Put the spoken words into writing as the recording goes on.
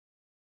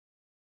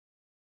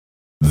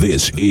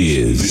This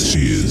is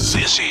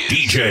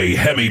DJ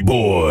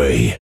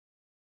HemiBoy.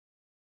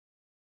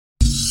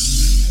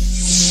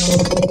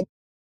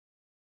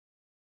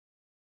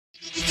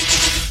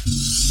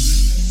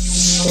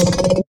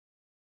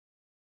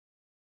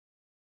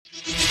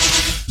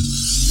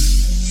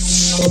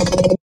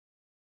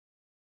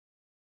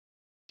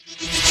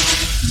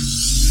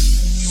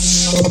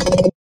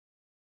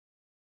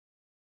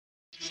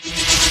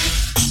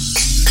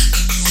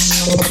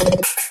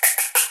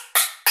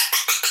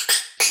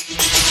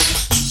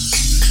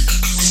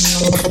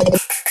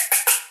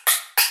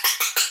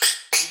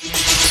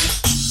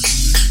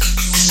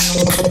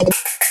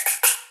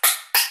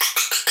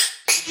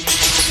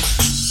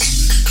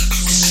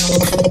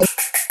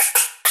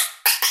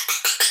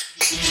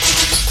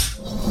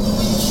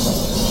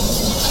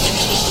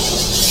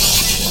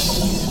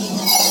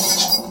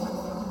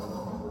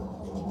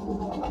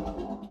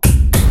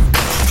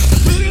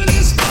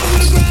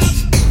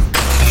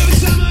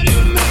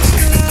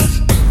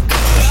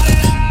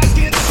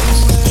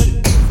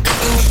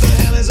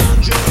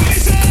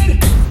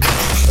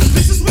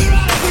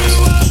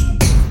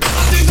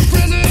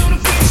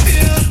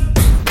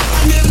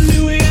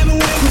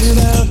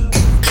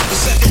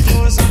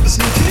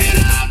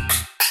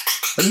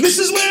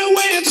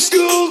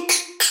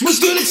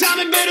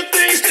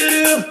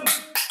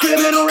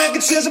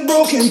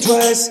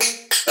 Twice,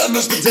 I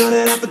must have done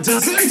it half a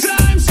dozen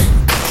times. I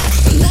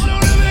wonder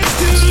if it's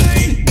too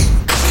late.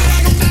 Should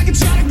I go back and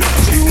try to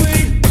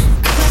graduate?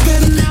 That's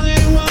better now than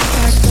it was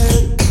back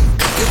then.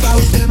 If I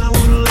was them, I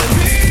wouldn't let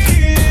me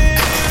in.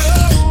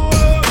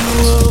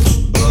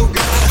 Oh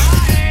God,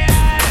 I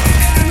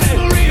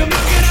memory of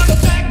looking out the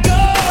back door.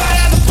 I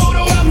have a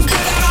photo album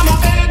spread out on my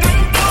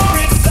bedroom floor.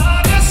 It's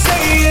hard to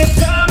say it,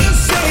 time to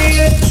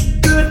say it.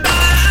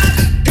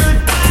 Goodbye,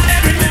 goodbye.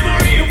 Every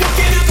memory of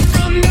walking out the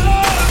front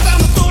door.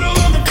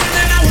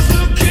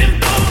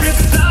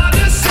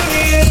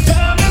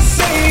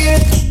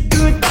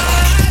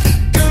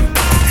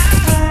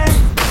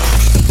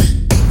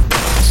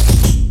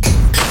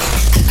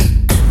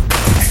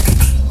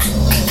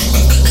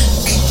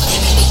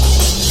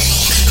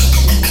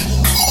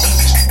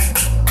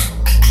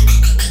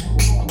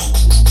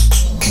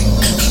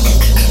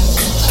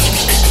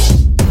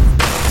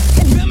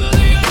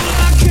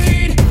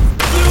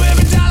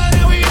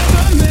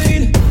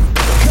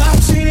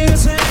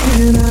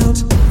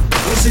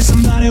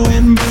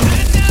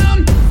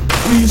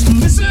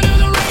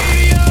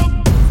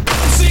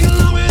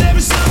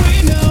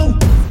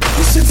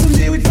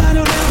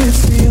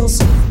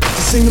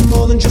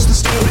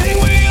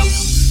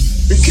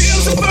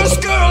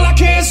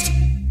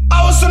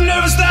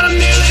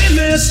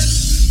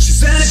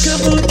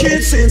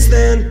 Since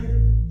then,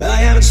 I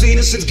haven't seen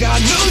her since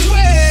God knows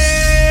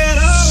when.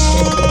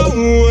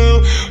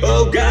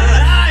 Oh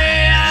God,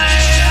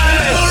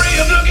 memory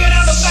of looking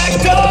out the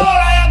back door.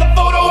 I have the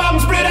photo album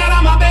spread out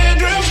on my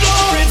bedroom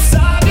floor. It's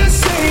hard to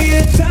say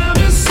it, time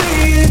to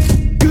say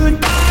it.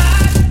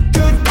 Goodbye,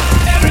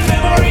 goodbye. Every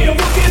memory of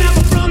walking out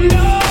the front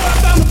door. I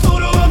found the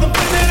photo of the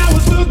friend that I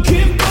was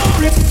looking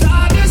for. It's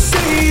hard to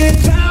say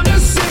it, time to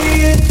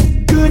say it.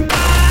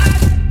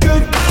 Goodbye,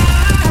 goodbye.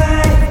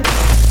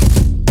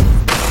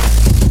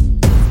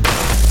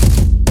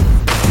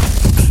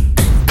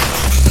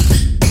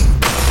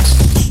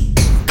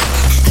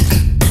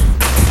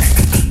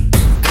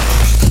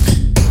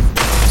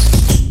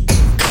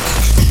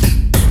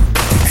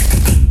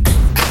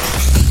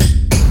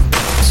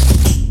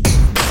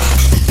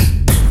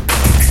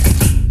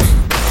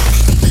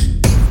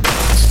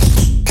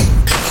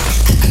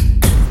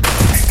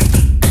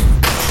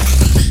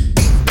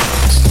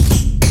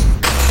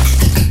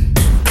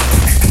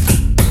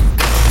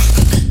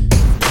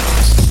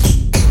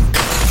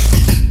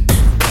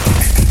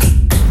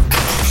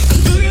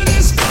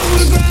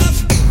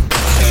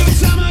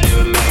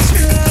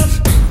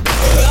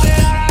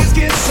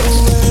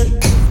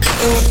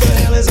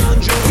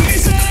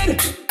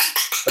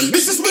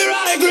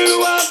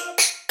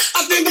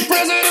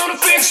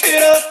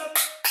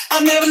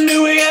 I never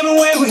knew we ever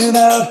went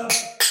without.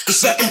 The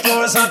second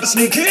floor is hard for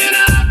sneaking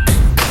out.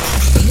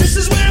 This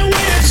is where I went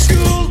to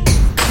school.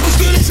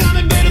 Most of the time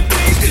and better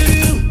things to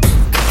do.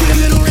 Get a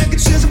little record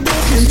says I'm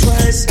broken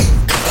twice.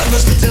 I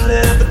must have done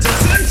it half a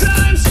dozen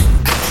times.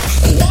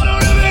 I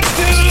wonder if it's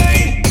too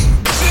late.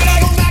 Should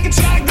I go back and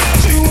try to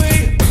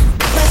graduate?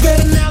 That's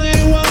better now than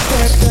it was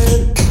back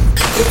then.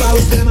 If I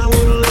was them, I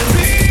wouldn't let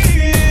me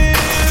in.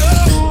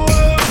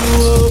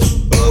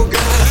 Oh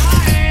God.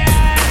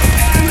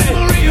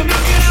 Memory of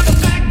looking out the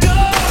back door.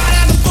 I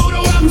have the photo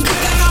album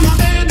spread out on my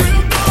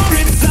bedroom floor.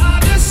 It's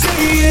hard to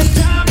say it,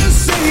 time to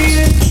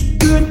say it.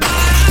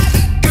 Goodbye,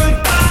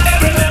 goodbye.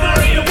 Every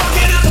memory of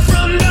walking out the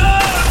front door.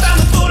 I found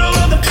the photo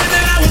of the friend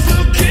that I was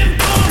looking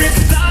for.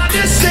 It's hard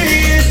to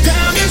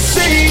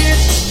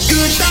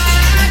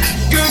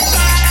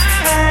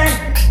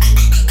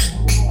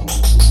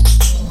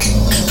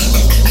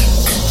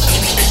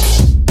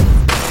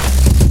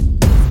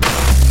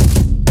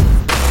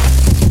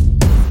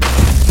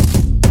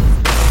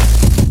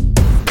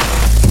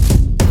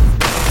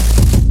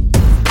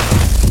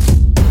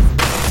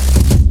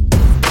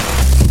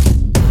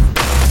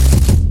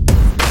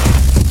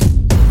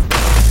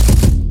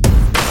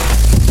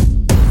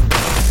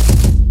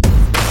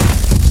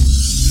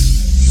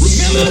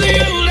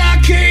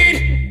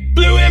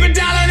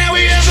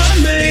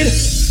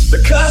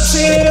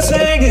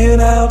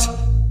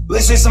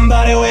they say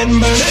somebody went and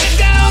burned it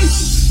down.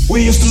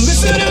 We used to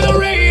listen to the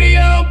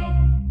radio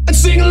and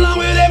sing along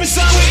with every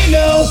song we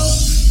know.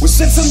 We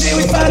said someday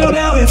we'd find out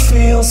how it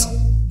feels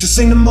to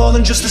sing to more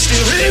than just a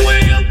steering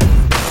wheel.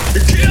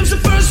 Here comes the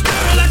first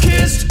girl I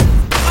kissed.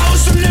 I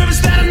was so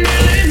nervous that I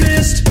nearly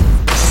missed.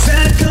 She's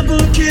had a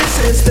couple of kids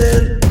since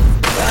then.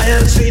 I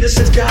haven't seen her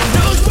since God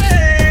knows when.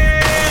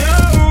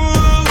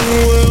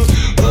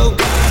 Oh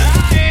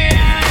God.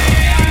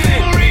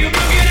 Memory of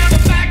looking out the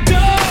back door.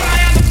 I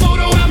had the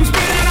photo album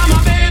spread out on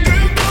my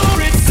bedroom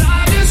floor. It's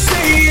time to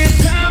say it,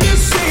 time to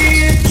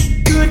say it.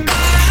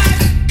 Goodbye,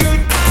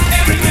 goodbye.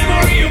 Every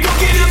memory of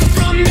walking out the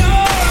front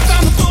door. I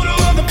found the photo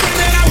of the friend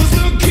that I was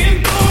looking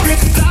for.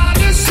 It's time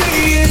to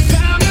say it,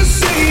 time to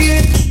say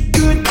it.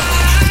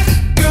 Goodbye,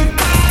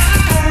 goodbye.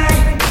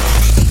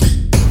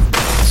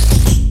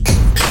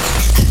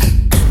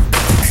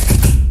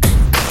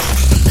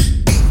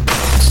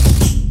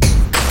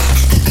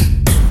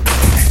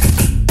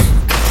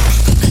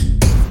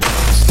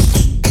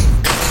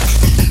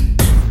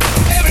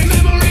 Every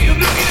memory of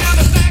looking out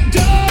the back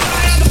door.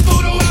 I had the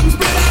photo album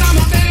spread out on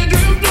my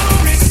bedroom floor.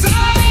 It's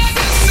time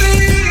to say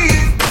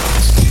it.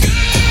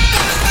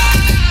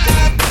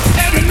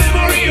 Every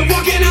memory of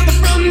walking out the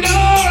front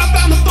door. I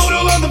found the photo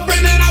of the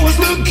friend that I was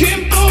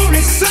looking for.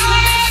 It's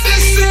time to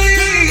say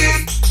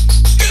it.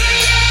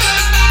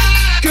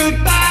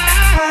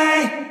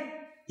 Goodbye.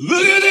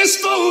 Look at this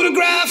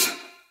photograph.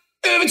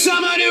 Every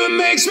time I do it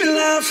makes me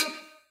laugh.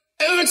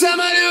 Every time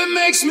I do it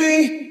makes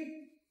me.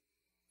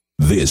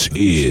 This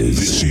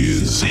is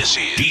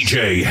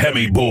DJ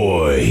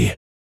HemiBoy.